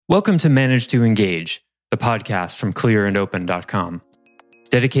Welcome to Manage to Engage, the podcast from clearandopen.com,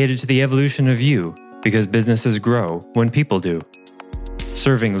 dedicated to the evolution of you because businesses grow when people do.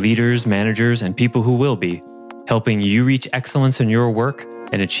 Serving leaders, managers, and people who will be, helping you reach excellence in your work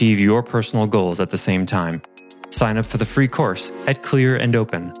and achieve your personal goals at the same time. Sign up for the free course at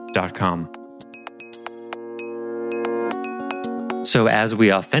clearandopen.com. So as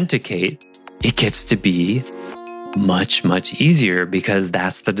we authenticate, it gets to be much easier because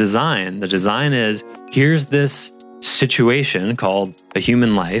that's the design. The design is, here's this situation called a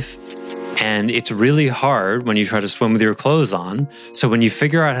human life, and it's really hard when you try to swim with your clothes on. So when you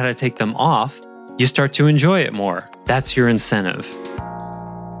figure out how to take them off, you start to enjoy it more. That's your incentive.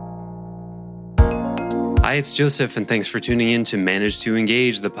 Hi, it's Joseph, and thanks for tuning in to Manage to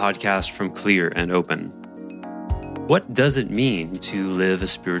Engage, the podcast from Clear and Open. What does it mean to live a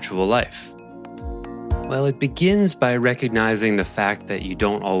spiritual life? Well, it begins by recognizing the fact that you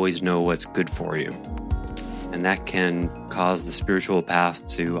don't always know what's good for you. And that can cause the spiritual path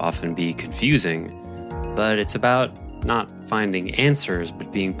to often be confusing, but it's about not finding answers,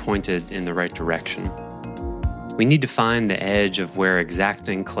 but being pointed in the right direction. We need to find the edge of where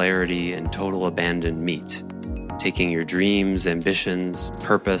exacting clarity and total abandon meet, taking your dreams, ambitions,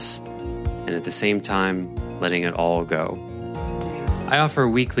 purpose, and at the same time, letting it all go. I offer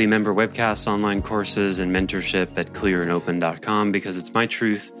weekly member webcasts, online courses, and mentorship at clearandopen.com because it's my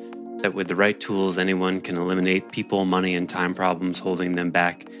truth that with the right tools, anyone can eliminate people, money, and time problems holding them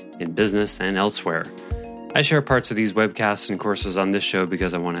back in business and elsewhere. I share parts of these webcasts and courses on this show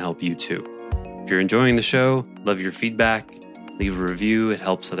because I want to help you too. If you're enjoying the show, love your feedback, leave a review. It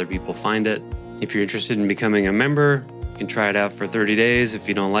helps other people find it. If you're interested in becoming a member, you can try it out for 30 days. If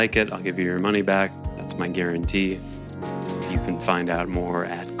you don't like it, I'll give you your money back. That's my guarantee. You can find out more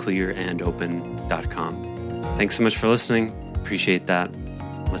at clearandopen.com. Thanks so much for listening. Appreciate that.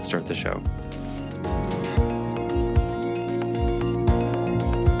 Let's start the show.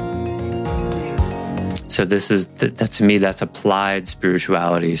 So this is, that to me, that's applied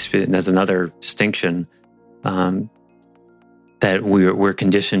spirituality. That's another distinction that we're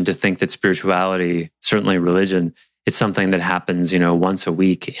conditioned to think that spirituality, certainly religion, it's something that happens, once a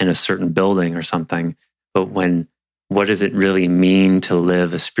week in a certain building or something. But what does it really mean to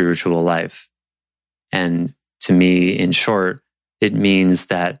live a spiritual life? And to me, in short, it means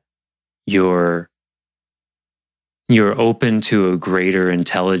that you're open to a greater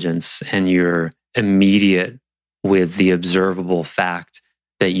intelligence and you're immediate with the observable fact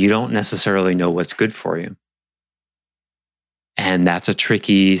that you don't necessarily know what's good for you. And that's a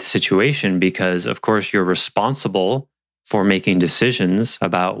tricky situation because, of course, you're responsible for making decisions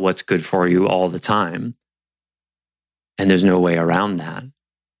about what's good for you all the time. And there's no way around that.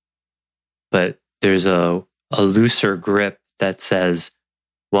 But there's a looser grip that says,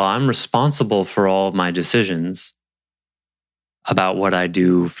 well, I'm responsible for all of my decisions about what I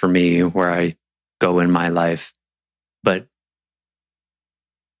do for me, where I go in my life. But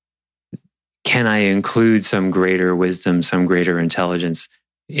can I include some greater wisdom, some greater intelligence?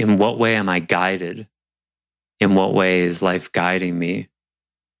 In what way am I guided? In what way is life guiding me?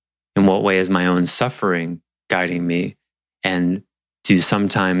 In what way is my own suffering guiding me? And do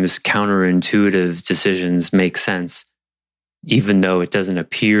sometimes counterintuitive decisions make sense, even though it doesn't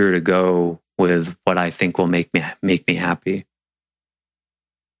appear to go with what I think will make me happy?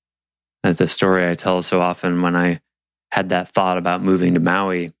 That's the story I tell so often. When I had that thought about moving to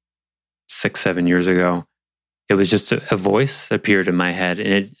Maui 6-7 years ago, it was just a voice that appeared in my head,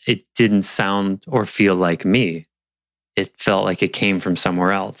 and it didn't sound or feel like me. It felt like it came from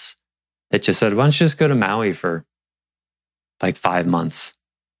somewhere else. It just said, why don't you just go to Maui for like 5 months?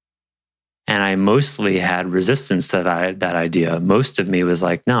 And I mostly had resistance to that idea. Most of me was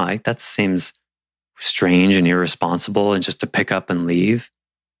like, no, that seems strange and irresponsible and just to pick up and leave.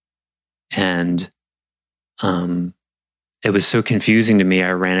 And it was so confusing to me.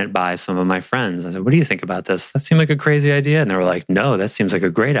 I ran it by some of my friends. I said, what do you think about this? That seemed like a crazy idea. And they were like, no, that seems like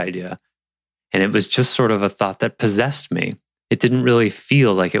a great idea. And it was just sort of a thought that possessed me. It didn't really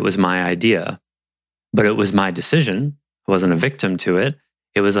feel like it was my idea, but it was my decision. I wasn't a victim to it.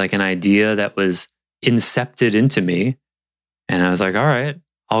 It was like an idea that was incepted into me. And I was like, all right,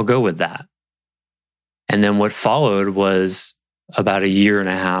 I'll go with that. And then what followed was about 1.5 years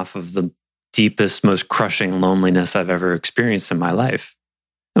of the deepest, most crushing loneliness I've ever experienced in my life.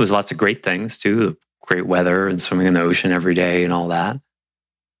 There was lots of great things too, great weather and swimming in the ocean every day and all that.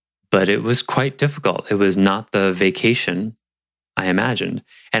 But it was quite difficult. It was not the vacation I imagined.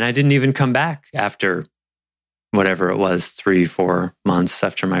 And I didn't even come back after whatever it was, 3-4 months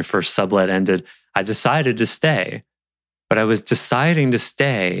after my first sublet ended. I decided to stay. But I was deciding to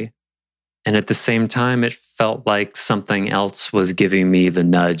stay. And at the same time, it felt like something else was giving me the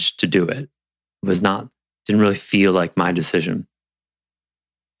nudge to do it. Didn't really feel like my decision.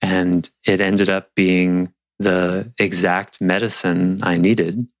 And it ended up being the exact medicine I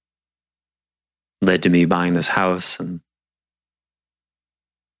needed. Led to me buying this house, and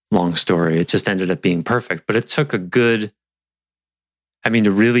long story, it just ended up being perfect. But it took to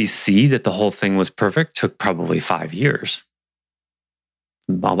really see that the whole thing was perfect took probably 5 years.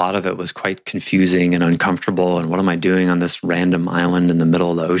 A lot of it was quite confusing and uncomfortable. And what am I doing on this random island in the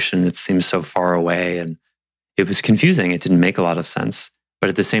middle of the ocean? It seems so far away. And it was confusing. It didn't make a lot of sense. But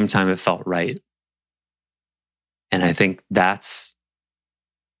at the same time, it felt right. And I think that's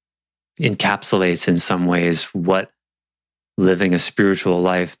encapsulates in some ways what living a spiritual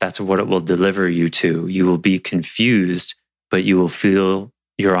life, that's what it will deliver you to. You will be confused, but you will feel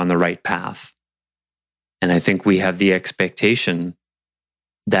you're on the right path. And I think we have the expectation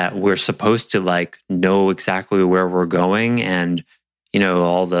that we're supposed to know exactly where we're going, and,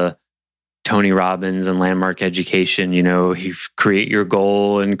 all the Tony Robbins and Landmark Education, you create your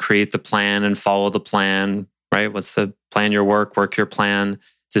goal and create the plan and follow the plan, right? What's the plan your work your plan?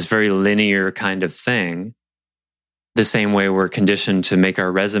 It's this very linear kind of thing. The same way we're conditioned to make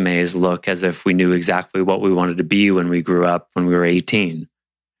our resumes look as if we knew exactly what we wanted to be when we grew up, when we were 18.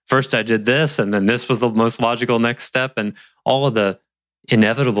 First I did this, and then this was the most logical next step, and all of the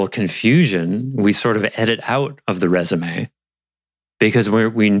inevitable confusion we sort of edit out of the resume because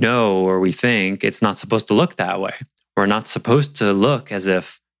we know, or we think, it's not supposed to look that way. We're not supposed to look as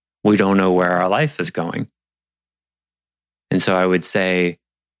if we don't know where our life is going. And so I would say,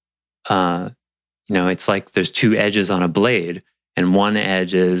 it's like there's two edges on a blade, and one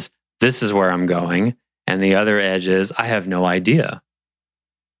edge is, this is where I'm going, and the other edge is, I have no idea.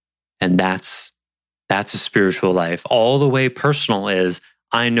 And that's a spiritual life. All the way personal is,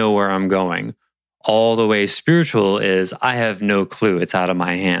 I know where I'm going. All the way spiritual is, I have no clue. It's out of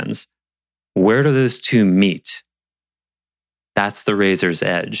my hands. Where do those two meet? That's the razor's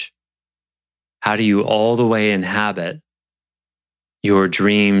edge. How do you all the way inhabit your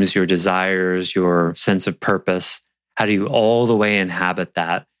dreams, your desires, your sense of purpose? How do you all the way inhabit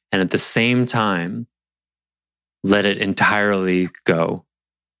that, and at the same time, let it entirely go?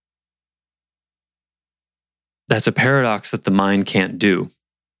 That's a paradox that the mind can't do.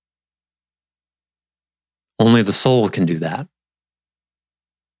 Only the soul can do that.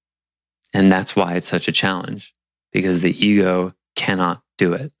 And that's why it's such a challenge, because the ego cannot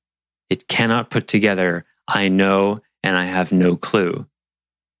do it. It cannot put together, I know and I have no clue,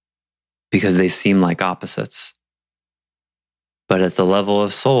 because they seem like opposites. But at the level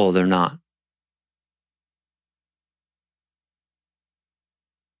of soul, they're not.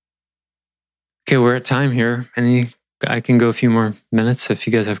 Okay, we're at time here. I can go a few more minutes if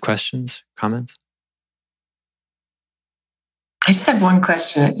you guys have questions, comments. I just have one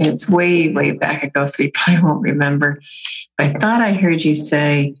question. It's way, way back ago, so you probably won't remember. But I thought I heard you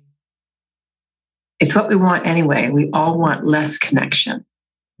say, it's what we want anyway. We all want less connection.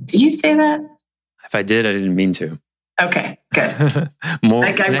 Did you say that? If I did, I didn't mean to. Okay, good. More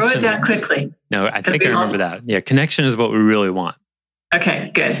I wrote it down quickly. No, I think I remember that. Yeah, connection is what we really want.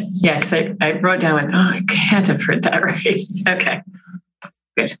 Okay, good. Yeah, because I wrote down, I can't have heard that right. Okay,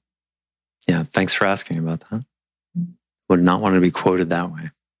 good. Yeah, thanks for asking about that. Would not want to be quoted that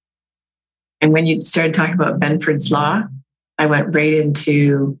way. And when you started talking about Benford's Law, I went right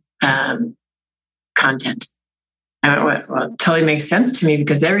into content. I went, well, it totally makes sense to me,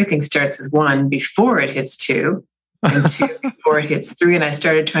 because everything starts with 1 before it hits 2, and 2 before it hits 3. And I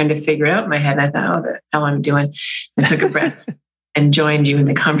started trying to figure it out in my head. And I thought, the hell am I doing? And took a breath and joined you in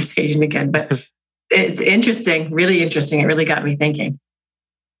the conversation again. But it's interesting, really interesting. It really got me thinking.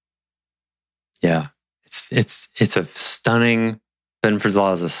 Yeah, it's a stunning, Benford's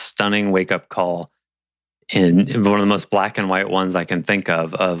Law is a stunning wake-up call. And one of the most black and white ones I can think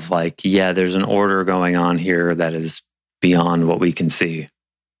of there's an order going on here that is beyond what we can see.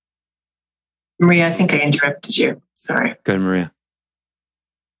 Maria, I think I interrupted you. Sorry. Go ahead, Maria.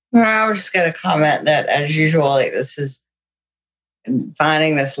 Well, I was just going to comment that, as usual, this is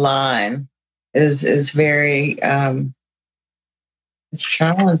finding this line is very it's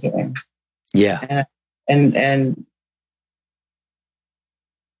challenging. Yeah, and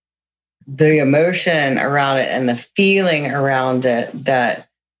the emotion around it and the feeling around it that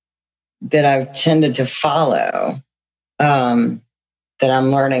I've tended to follow, that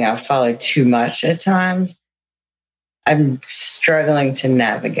I'm learning I follow too much at times, I'm struggling to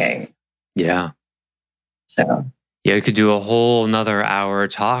navigate. Yeah. So. Yeah, we could do a whole another hour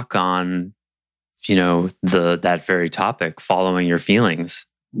talk on that very topic, following your feelings.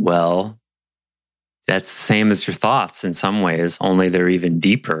 Well, that's the same as your thoughts in some ways, only they're even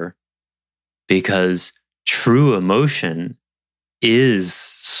deeper, because true emotion is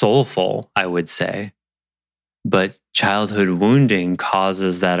soulful, I would say. But childhood wounding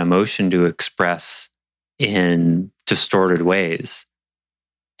causes that emotion to express in distorted ways.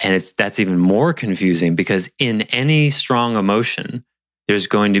 And that's even more confusing, because in any strong emotion, there's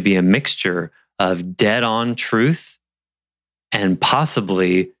going to be a mixture of dead-on truth and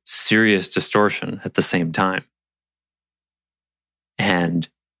possibly serious distortion at the same time. And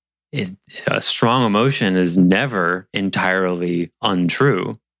a strong emotion is never entirely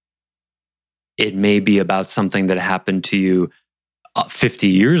untrue. It may be about something that happened to you 50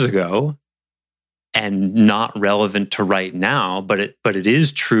 years ago and not relevant to right now, but it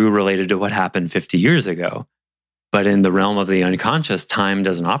is true related to what happened 50 years ago. But in the realm of the unconscious, time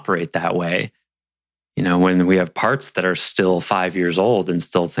doesn't operate that way. When we have parts that are still 5 years old and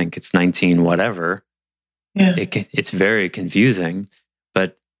still think it's 19 whatever, it's very confusing.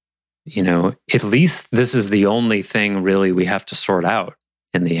 But, at least this is the only thing really we have to sort out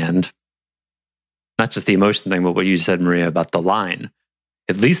in the end. Not just the emotion thing, but what you said, Maria, about the line.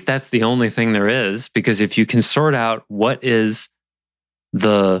 At least that's the only thing there is, because if you can sort out what is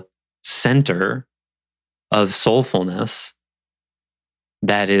the center of soulfulness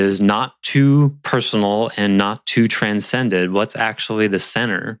that is not too personal and not too transcended, what's actually the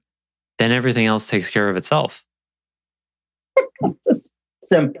center, then everything else takes care of itself.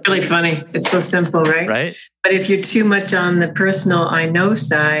 Simple. Really funny. It's so simple, right? Right. But if you're too much on the personal I know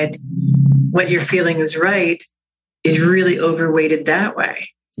side, what you're feeling is right is really overweighted that way.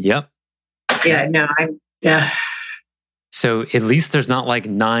 Yep. Yeah, no, So at least there's not like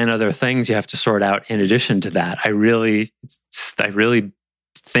 9 other things you have to sort out in addition to that. I really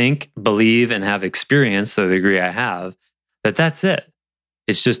think, believe, and have experienced, to the degree I have, that's it.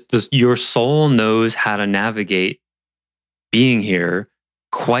 It's just your soul knows how to navigate being here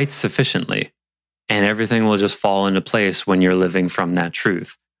quite sufficiently, and everything will just fall into place when you're living from that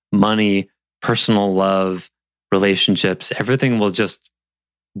truth. Money, personal love, relationships, everything will just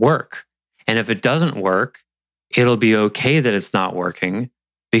work. And if it doesn't work, it'll be okay that it's not working,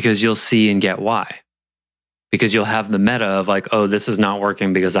 because you'll see and get why. Because you'll have the meta of like, oh, this is not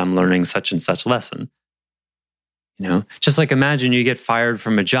working because I'm learning such and such lesson. Just like imagine you get fired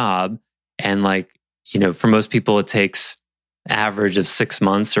from a job, and for most people, it takes average of 6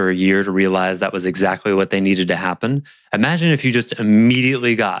 months or a year to realize that was exactly what they needed to happen. Imagine if you just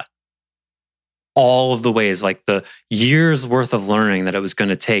immediately got all of the ways, like the years worth of learning that it was going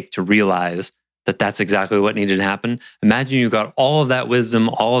to take to realize that that's exactly what needed to happen. Imagine you got all of that wisdom,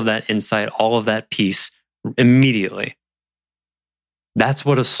 all of that insight, all of that peace immediately. That's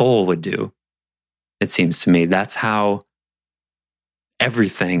what a soul would do, it seems to me. That's how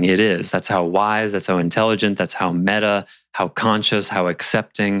everything it is. That's how wise, that's how intelligent, that's how meta, how conscious, how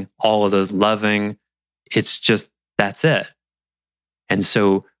accepting, all of those loving. It's just, that's it. And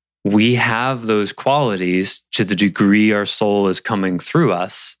so we have those qualities to the degree our soul is coming through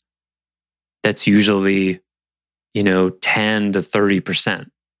us. That's usually, 10 to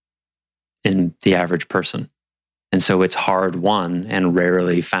 30% in the average person. And so it's hard won and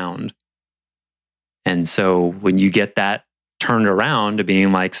rarely found. And so when you get that turned around to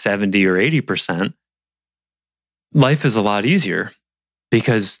being like 70 or 80%, life is a lot easier,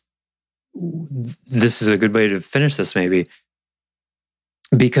 because this is a good way to finish this maybe.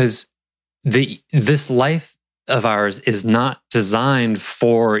 Because this life of ours is not designed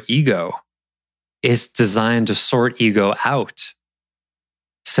for ego. It's designed to sort ego out.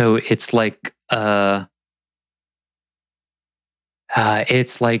 So it's like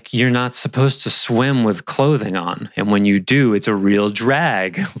you're not supposed to swim with clothing on, and when you do, it's a real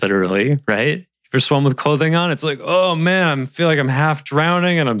drag, literally, right? If you're swim with clothing on, it's like, oh man, I feel like I'm half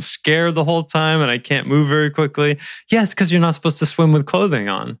drowning and I'm scared the whole time and I can't move very quickly. Yeah, it's because you're not supposed to swim with clothing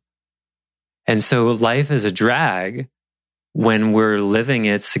on. And so life is a drag when we're living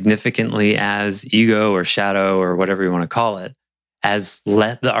it significantly as ego or shadow or whatever you want to call it, as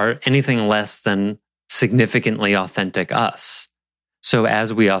anything less than significantly authentic us. So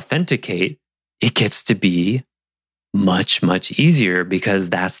as we authenticate, it gets to be much, much easier, because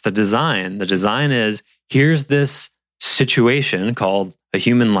that's the design. The design is, here's this situation called a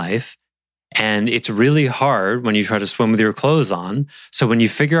human life, and it's really hard when you try to swim with your clothes on. So when you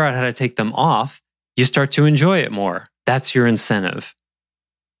figure out how to take them off, you start to enjoy it more. That's your incentive.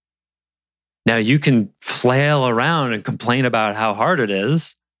 Now you can flail around and complain about how hard it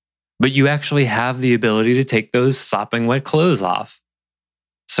is, but you actually have the ability to take those sopping wet clothes off.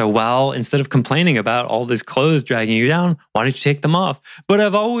 So instead of complaining about all these clothes dragging you down, why don't you take them off? But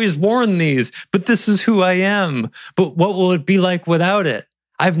I've always worn these, but this is who I am. But what will it be like without it?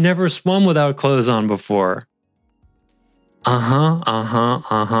 I've never swum without clothes on before.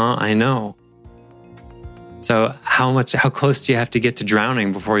 I know. So how close do you have to get to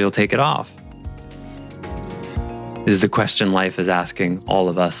drowning before you'll take it off? This is the question life is asking all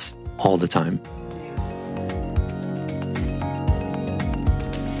of us all the time.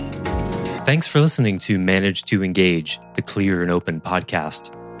 Thanks for listening to Manage to Engage, the Clear and Open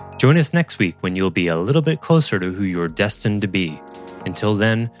podcast. Join us next week when you'll be a little bit closer to who you're destined to be. Until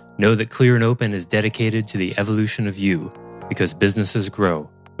then, know that Clear and Open is dedicated to the evolution of you, because businesses grow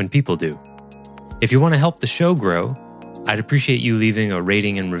when people do. If you want to help the show grow, I'd appreciate you leaving a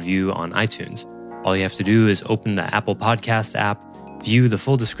rating and review on iTunes. All you have to do is open the Apple Podcasts app, view the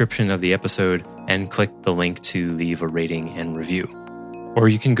full description of the episode, and click the link to leave a rating and review. Or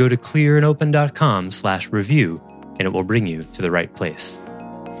you can go to clearandopen.com/review and it will bring you to the right place.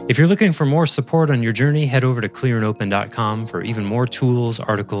 If you're looking for more support on your journey, head over to clearandopen.com for even more tools,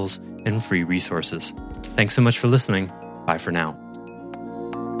 articles, and free resources. Thanks so much for listening. Bye for now.